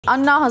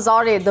Anna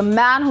Hazare, the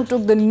man who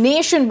took the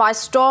nation by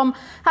storm,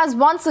 has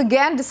once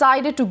again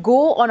decided to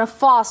go on a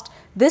fast,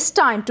 this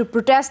time to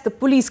protest the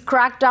police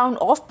crackdown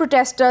of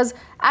protesters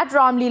at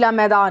Ramleela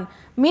Maidan.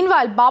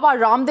 Meanwhile, Baba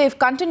Ramdev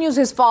continues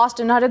his fast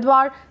in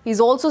Haridwar.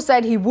 He's also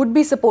said he would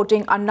be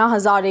supporting Anna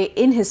Hazare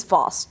in his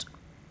fast.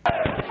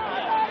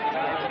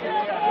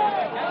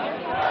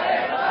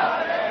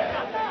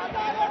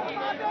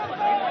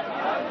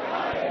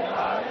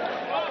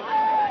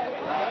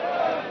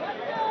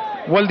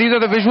 Well, these are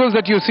the visuals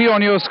that you see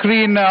on your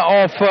screen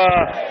of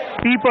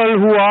people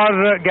who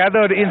are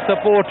gathered in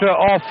support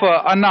of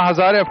Anna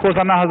Hazare. Of course,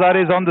 Anna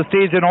Hazare is on the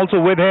stage, and also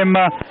with him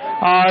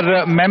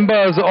are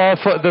members of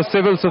the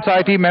civil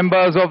society,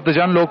 members of the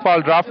Jan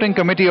Lokpal Drafting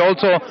Committee,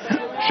 also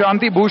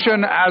Shanti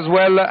Bhushan as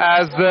well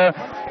as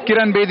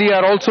Kiran Bedi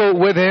are also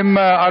with him,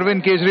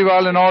 Arvind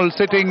Kejriwal and all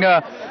sitting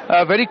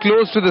very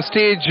close to the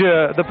stage,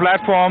 the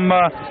platform.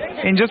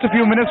 In just a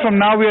few minutes from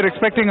now, we are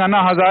expecting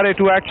Anna Hazare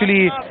to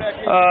actually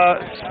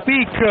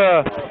speak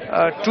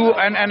to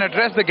and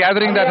address the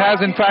gathering that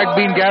has in fact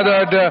been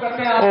gathered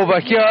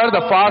over here.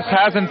 The fast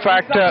has in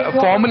fact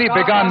formally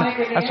begun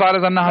as far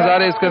as Anna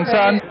Hazare is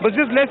concerned. But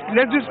just let's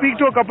just speak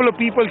to a couple of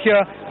people here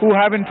who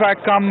have in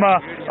fact come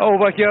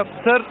over here.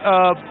 Sir,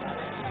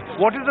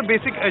 what is the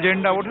basic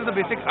agenda? What is the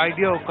basic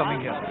idea of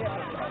coming here?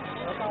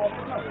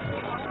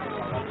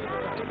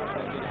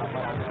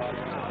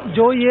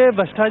 जो ये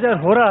भ्रष्टाचार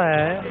हो रहा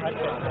है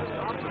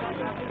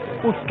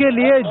उसके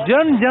लिए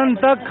जन जन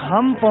तक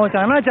हम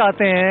पहुंचाना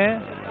चाहते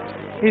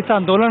हैं इस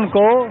आंदोलन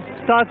को,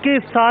 ताकि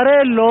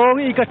सारे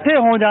लोग इकट्ठे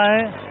हो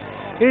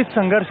जाएं इस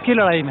संघर्ष की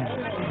लड़ाई में,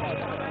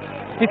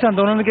 इस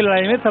आंदोलन की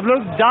लड़ाई में सब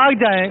लोग जाग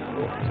जाएं,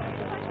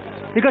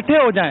 इकट्ठे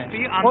हो जाएं।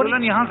 ये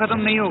आंदोलन यहाँ खत्म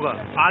नहीं होगा,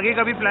 आगे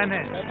का भी प्लान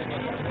है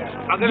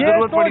अगर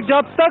जरूरत पड़ी।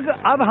 जब तक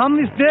अब हम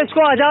इस देश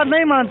को आजाद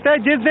नहीं मानते,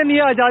 जिस दिन ये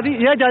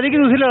आजादी की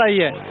दूसरी लड़ाई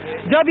है,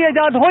 जब ये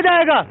आजाद हो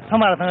जाएगा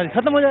हमारा संघर्ष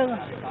खत्म हो जाएगा।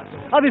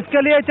 अब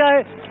इसके लिए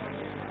चाहे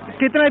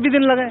कितने भी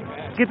दिन लगे,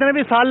 कितने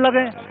भी साल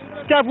लगे,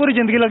 क्या पूरी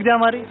जिंदगी लग जाए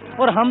हमारी,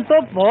 और हम तो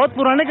बहुत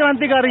पुराने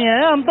क्रांतिकारी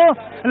हैं, हम तो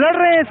लड़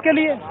रहे हैं इसके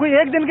लिए। कोई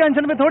एक दिन के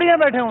अनशन में थोड़ी यहाँ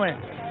बैठे हुए हैं,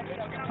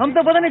 हम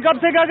तो पता नहीं कब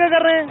से क्या क्या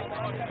कर रहे हैं।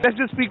 Let's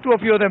just speak to a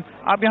few of them.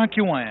 आप यहाँ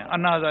क्यों आए हैं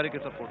अन्ना हजारे के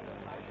सपोर्ट?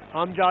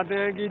 हम चाहते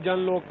हैं कि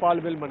जन लोकपाल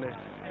बिल बने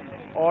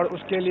और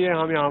उसके लिए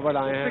हम यहाँ पर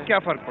आए हैं। क्या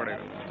फर्क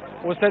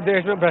पड़ेगा? उससे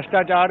देश में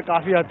भ्रष्टाचार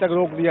काफी हद तक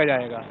रोक दिया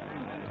जाएगा।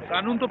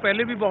 कानून तो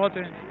पहले भी बहुत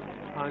है।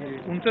 हाँ जी,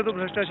 उनसे तो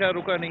भ्रष्टाचार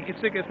रुका नहीं,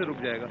 इससे कैसे रुक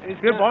जाएगा?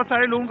 फिर बहुत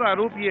सारे लोगों का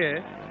आरोप ये है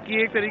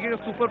कि एक तरीके का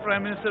सुपर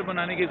प्राइम मिनिस्टर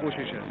बनाने की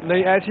कोशिश है।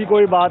 नहीं, ऐसी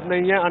कोई बात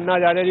नहीं है। अन्ना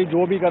हजारे जी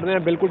जो भी कर रहे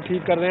हैं बिल्कुल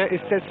ठीक कर रहे हैं।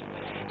 इससे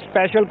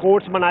स्पेशल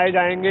कोर्ट्स बनाए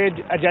जाएंगे,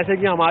 जैसे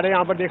कि हमारे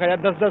यहाँ पर देखा जाए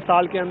 10-10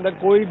 साल के अंदर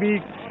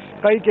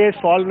कई केस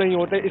सॉल्व नहीं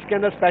होते, इसके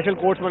अंदर स्पेशल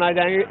कोर्ट्स बनाए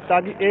जाएंगे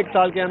ताकि 1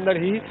 साल के अंदर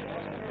ही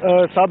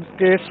सब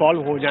केस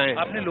सॉल्व हो जाएं।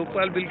 आपने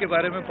लोकपाल बिल के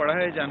बारे में पढ़ा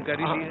है,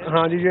 जानकारी ली है?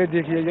 हाँ जी, ये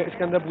देखिए, ये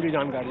इसके अंदर पूरी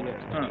जानकारी है।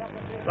 हाँ,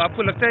 तो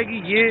आपको लगता है कि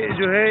ये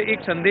जो है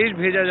एक संदेश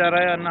भेजा जा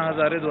रहा है अन्ना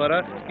हजारे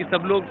द्वारा कि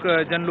सब लोग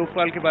जन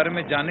लोकपाल के बारे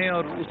में जानें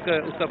और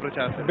उसका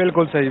प्रचार करें?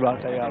 बिल्कुल सही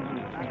बात है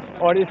आपकी।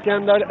 और इसके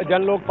अंदर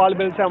जन लोकपाल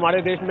बिल से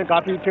हमारे देश में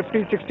काफी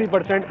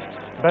 50-60%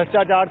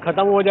 भ्रष्टाचार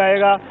खत्म हो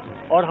जाएगा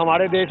और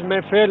हमारे देश में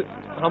फिर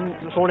हम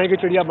सोने की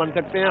चिड़िया बन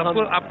सकते हैं।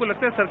 आपको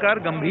लगता है सरकार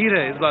गंभीर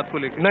है इस बात को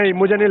लेकर? नहीं,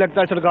 मुझे नहीं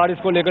लगता सरकार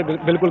इसको लेकर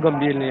बिल्कुल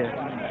गंभीर नहीं है।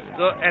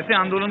 तो ऐसे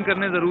आंदोलन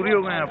करने जरूरी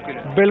हो गए हैं आपके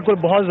लिए? बिल्कुल,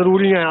 बहुत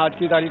जरूरी है आज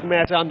की तारीख में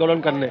ऐसे आंदोलन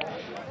करने।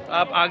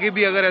 आप आगे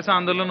भी अगर ऐसा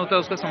आंदोलन होता है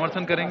उसका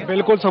समर्थन करेंगे?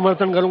 बिल्कुल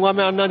समर्थन करूंगा।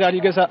 मैं अन्ना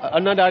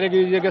हजारे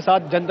जी के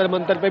साथ जंतर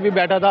मंतर पे भी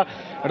बैठा था,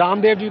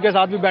 रामदेव जी के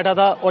साथ भी बैठा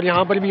था और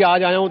यहाँ पर भी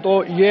आज आया हूँ।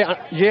 तो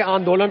ये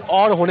आंदोलन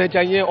और होने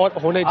चाहिए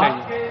और होने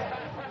चाहिए।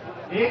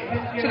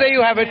 So there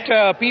you have it,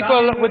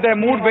 people with their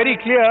mood very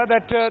clear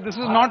that this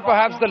is not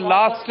perhaps the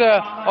last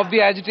of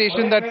the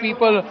agitation that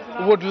people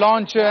would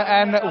launch,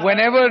 and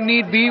whenever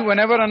need be,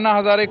 whenever Anna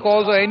Hazare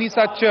calls or any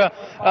such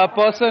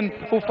person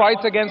who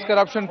fights against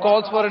corruption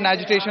calls for an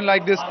agitation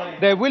like this,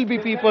 there will be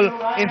people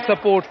in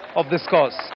support of this cause.